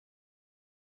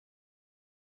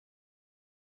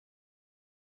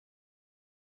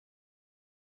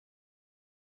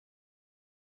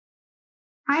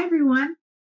Hi, everyone.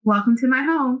 Welcome to my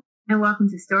home, and welcome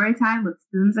to Storytime with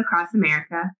Spoons Across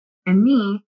America, and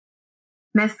me,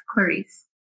 Miss Clarice.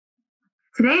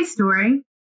 Today's story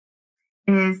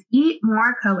is Eat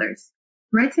More Colors,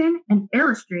 written and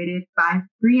illustrated by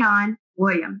Breon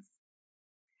Williams.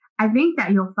 I think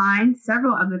that you'll find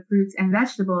several of the fruits and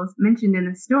vegetables mentioned in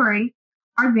the story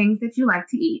are things that you like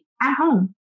to eat at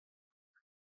home.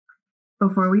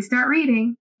 Before we start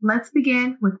reading, let's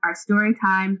begin with our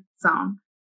Storytime song.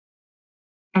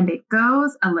 And it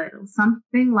goes a little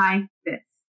something like this.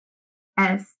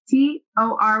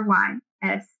 S-T-O-R-Y,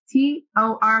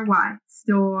 S-T-O-R-Y,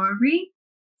 story,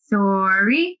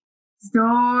 story,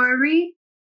 story,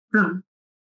 boom.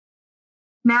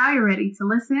 Now you're ready to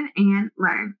listen and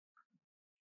learn.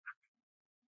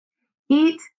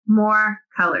 Eat more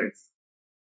colors.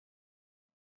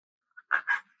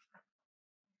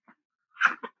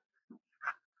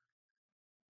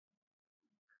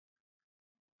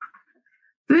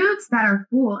 Foods that are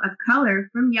full of color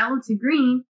from yellow to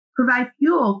green provide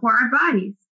fuel for our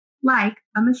bodies, like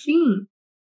a machine.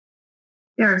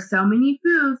 There are so many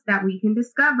foods that we can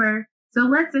discover, so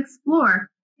let's explore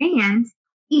and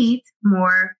eat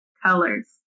more colors.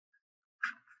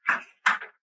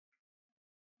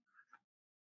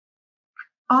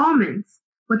 Almonds,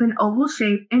 with an oval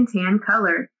shape and tan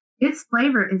color. Its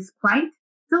flavor is quite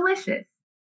delicious.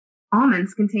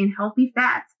 Almonds contain healthy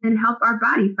fats and help our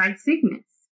body fight sickness.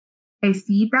 A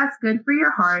seed that's good for your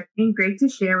heart and great to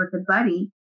share with a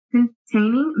buddy,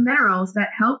 containing minerals that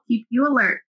help keep you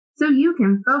alert so you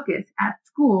can focus at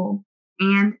school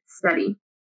and study.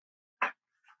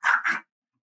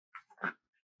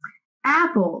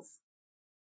 Apples.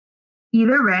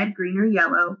 Either red, green, or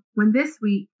yellow. When this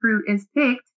sweet fruit is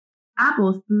picked,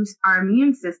 apples boost our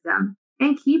immune system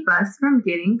and keep us from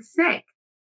getting sick.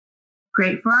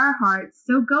 Great for our hearts,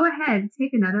 so go ahead and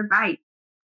take another bite.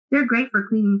 They're great for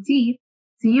cleaning teeth,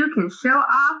 so you can show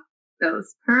off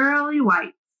those pearly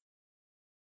whites.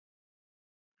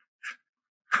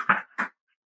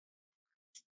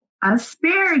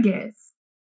 Asparagus.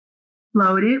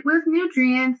 Loaded with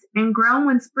nutrients and grown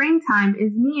when springtime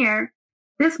is near,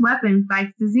 this weapon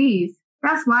fights disease.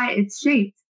 That's why it's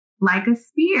shaped like a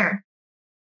spear.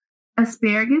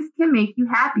 Asparagus can make you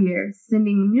happier,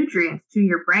 sending nutrients to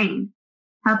your brain,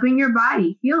 helping your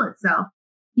body heal itself.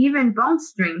 Even bone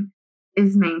strength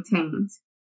is maintained.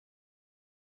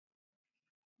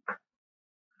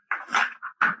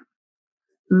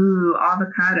 Ooh,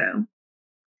 avocado.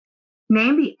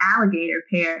 Name the alligator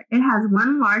pear. It has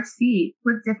one large seed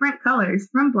with different colors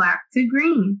from black to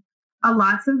green.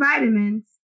 Lots of vitamins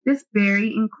this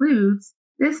berry includes.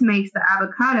 This makes the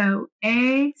avocado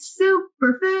a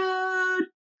superfood.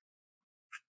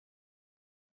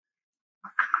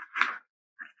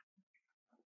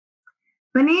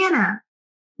 Banana.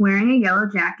 Wearing a yellow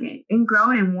jacket and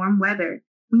growing in warm weather.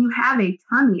 When you have a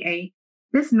tummy ache,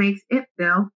 this makes it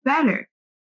feel better,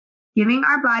 giving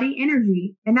our body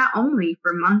energy, and not only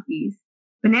for monkeys.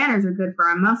 Bananas are good for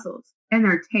our muscles, and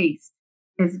their taste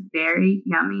is very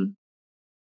yummy.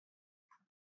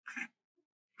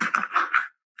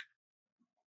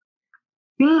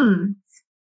 Beans.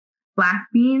 Black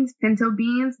beans, pinto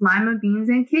beans, lima beans,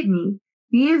 and kidney.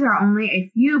 These are only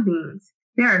a few beans.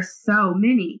 There are so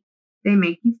many. They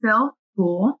make you feel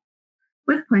full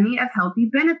with plenty of healthy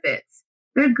benefits.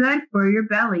 They're good for your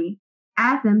belly.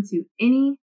 Add them to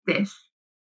any dish.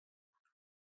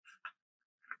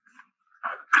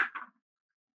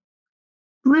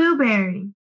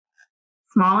 Blueberry.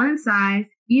 Small in size,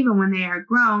 even when they are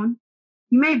grown,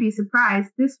 you may be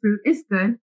surprised this fruit is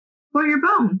good for your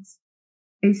bones.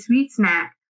 A sweet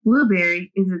snack,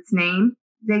 blueberry is its name.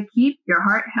 They keep your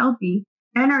heart healthy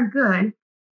and are good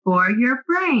for your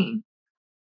brain.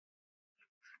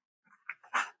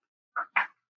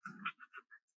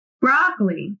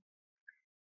 Broccoli.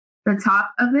 The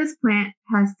top of this plant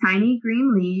has tiny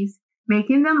green leaves,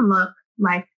 making them look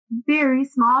like very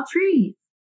small trees.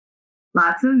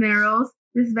 Lots of minerals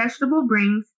this vegetable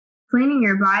brings, cleaning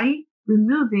your body,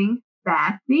 removing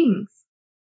bad things.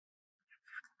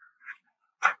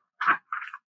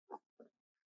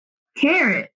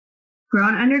 Carrot.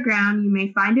 Grown underground, you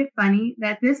may find it funny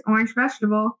that this orange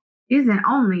vegetable isn't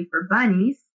only for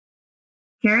bunnies.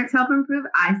 Carrots help improve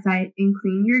eyesight and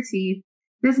clean your teeth.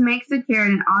 This makes the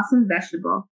carrot an awesome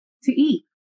vegetable to eat.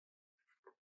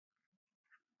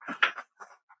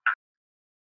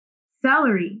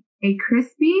 Celery, a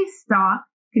crispy stalk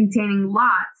containing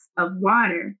lots of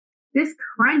water. This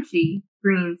crunchy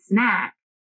green snack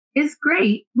is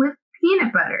great with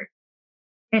peanut butter.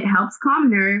 It helps calm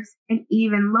nerves and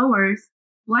even lowers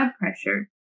blood pressure.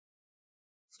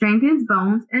 strengthens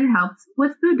bones, and helps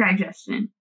with food digestion.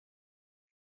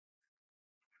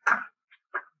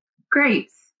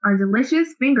 Grapes are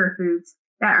delicious finger foods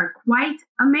that are quite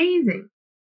amazing.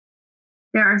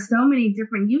 There are so many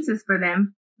different uses for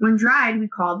them. When dried, we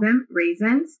call them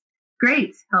raisins.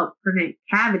 Grapes help prevent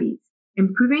cavities,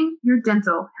 improving your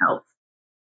dental health,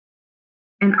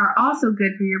 and are also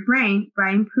good for your brain by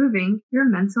improving your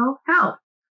mental health.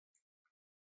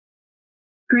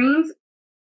 Greens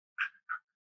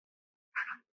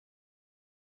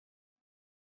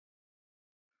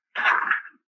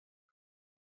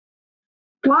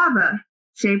guava,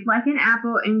 shaped like an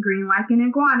apple and green like an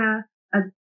iguana, a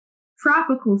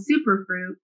tropical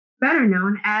superfruit, better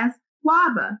known as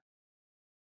guava.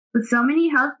 With so many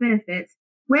health benefits,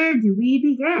 where do we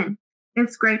begin?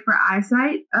 It's great for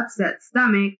eyesight, upset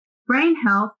stomach, brain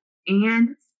health,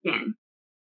 and skin.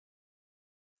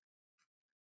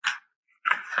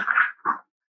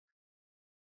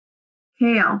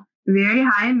 Kale, very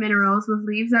high in minerals with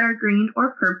leaves that are green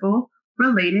or purple,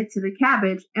 related to the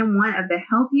cabbage, and one of the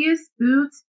healthiest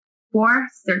foods for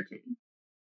certain.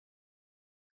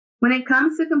 When it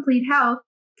comes to complete health,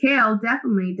 kale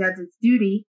definitely does its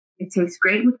duty. It tastes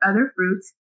great with other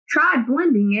fruits. Try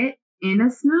blending it in a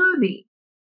smoothie.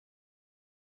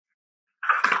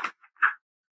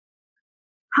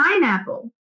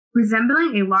 Pineapple,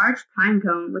 resembling a large pine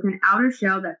cone with an outer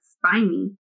shell that's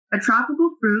spiny, a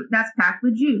tropical fruit that's packed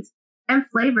with juice, and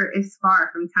flavor is far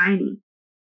from tiny.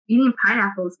 Eating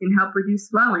pineapples can help reduce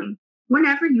swelling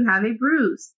whenever you have a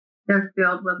bruise. They're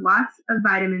filled with lots of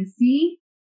vitamin C,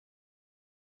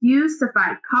 used to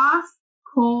fight coughs,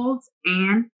 colds,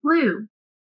 and flu.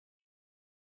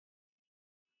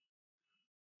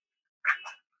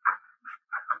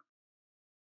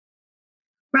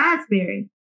 Raspberry,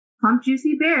 plump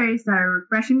juicy berries that are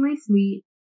refreshingly sweet,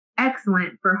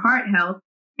 excellent for heart health,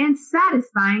 and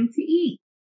satisfying to eat.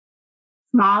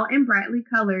 Small and brightly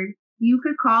colored, you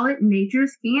could call it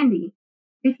nature's candy.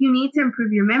 If you need to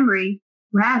improve your memory,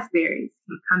 raspberries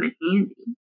can come in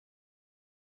handy.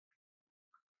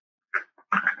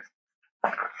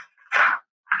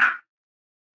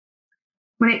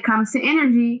 When it comes to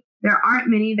energy, there aren't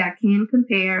many that can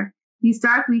compare. These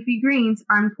dark leafy greens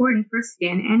are important for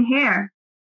skin and hair.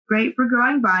 Great for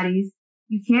growing bodies.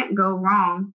 You can't go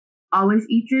wrong. Always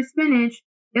eat your spinach.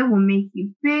 It will make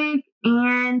you big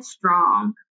and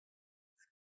strong.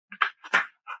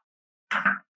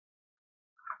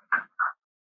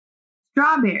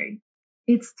 Strawberry.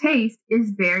 Its taste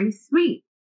is very sweet,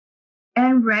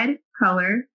 and red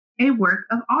color, a work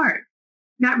of art.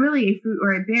 Not really a fruit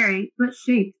or a berry, but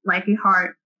shaped like a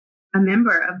heart. A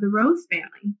member of the rose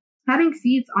family, having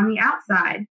seeds on the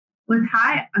outside. With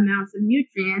high amounts of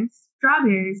nutrients,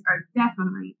 strawberries are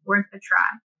definitely worth a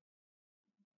try.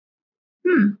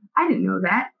 I didn't know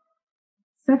that.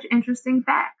 Such interesting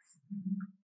facts.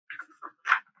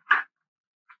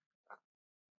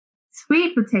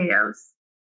 Sweet potatoes.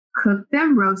 Cook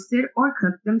them roasted or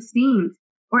cook them steamed,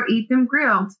 or eat them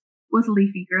grilled with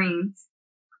leafy greens.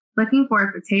 Looking for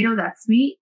a potato that's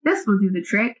sweet? This will do the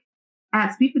trick.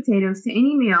 Add sweet potatoes to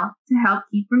any meal to help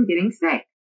keep from getting sick.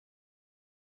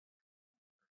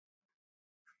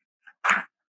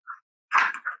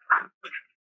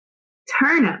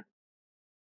 Turnip.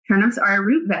 Turnips are a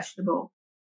root vegetable,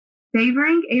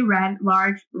 favoring a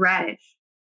large radish,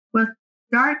 with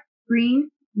dark green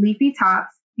leafy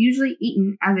tops, usually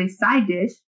eaten as a side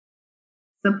dish,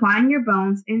 supplying your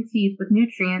bones and teeth with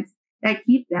nutrients that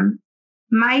keep them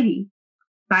mighty,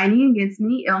 fighting against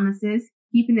many illnesses,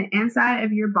 keeping the inside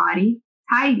of your body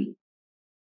tidy.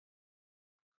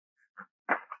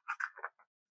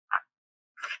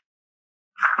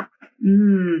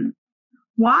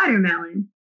 Watermelon.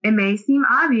 It may seem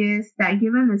obvious that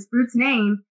given this fruit's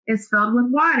name is filled with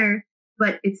water,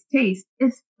 but its taste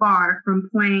is far from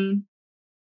plain.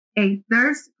 A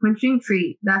thirst-quenching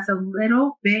treat that's a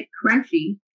little bit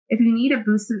crunchy. If you need a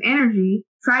boost of energy,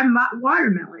 try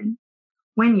watermelon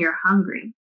when you're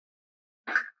hungry.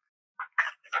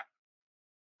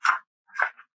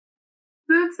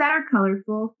 Foods that are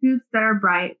colorful, foods that are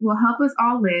bright will help us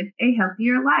all live a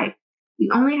healthier life.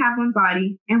 We only have one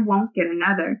body and won't get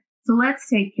another, so let's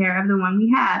take care of the one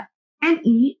we have and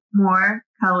eat more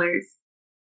colors.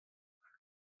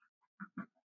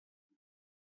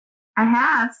 I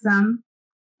have some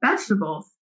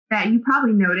vegetables that you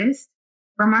probably noticed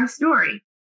from our story.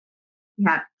 We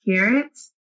have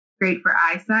carrots, great for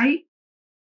eyesight,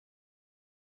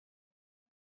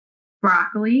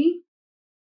 broccoli,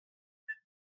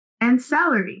 and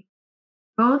celery,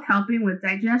 both helping with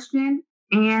digestion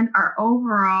and our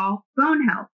overall bone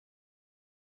health.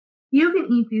 You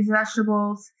can eat these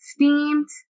vegetables steamed,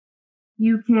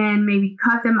 You can maybe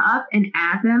cut them up and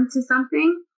add them to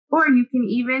something, or you can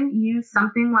even use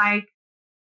something like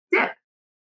dip.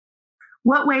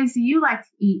 What ways do you like to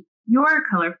eat your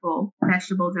colorful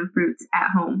vegetables and fruits at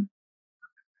home?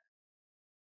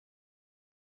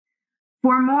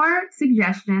 For more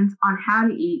suggestions on how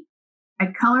to eat a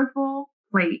colorful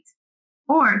plate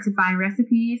or to find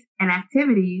recipes and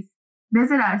activities,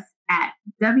 visit us at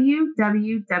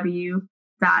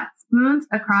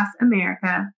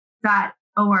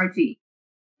www.spoonsacrossamerica.org.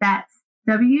 That's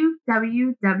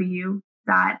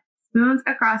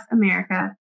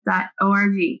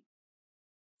www.spoonsacrossamerica.org.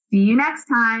 See you next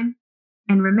time,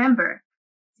 and remember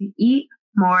to eat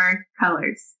more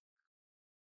colors.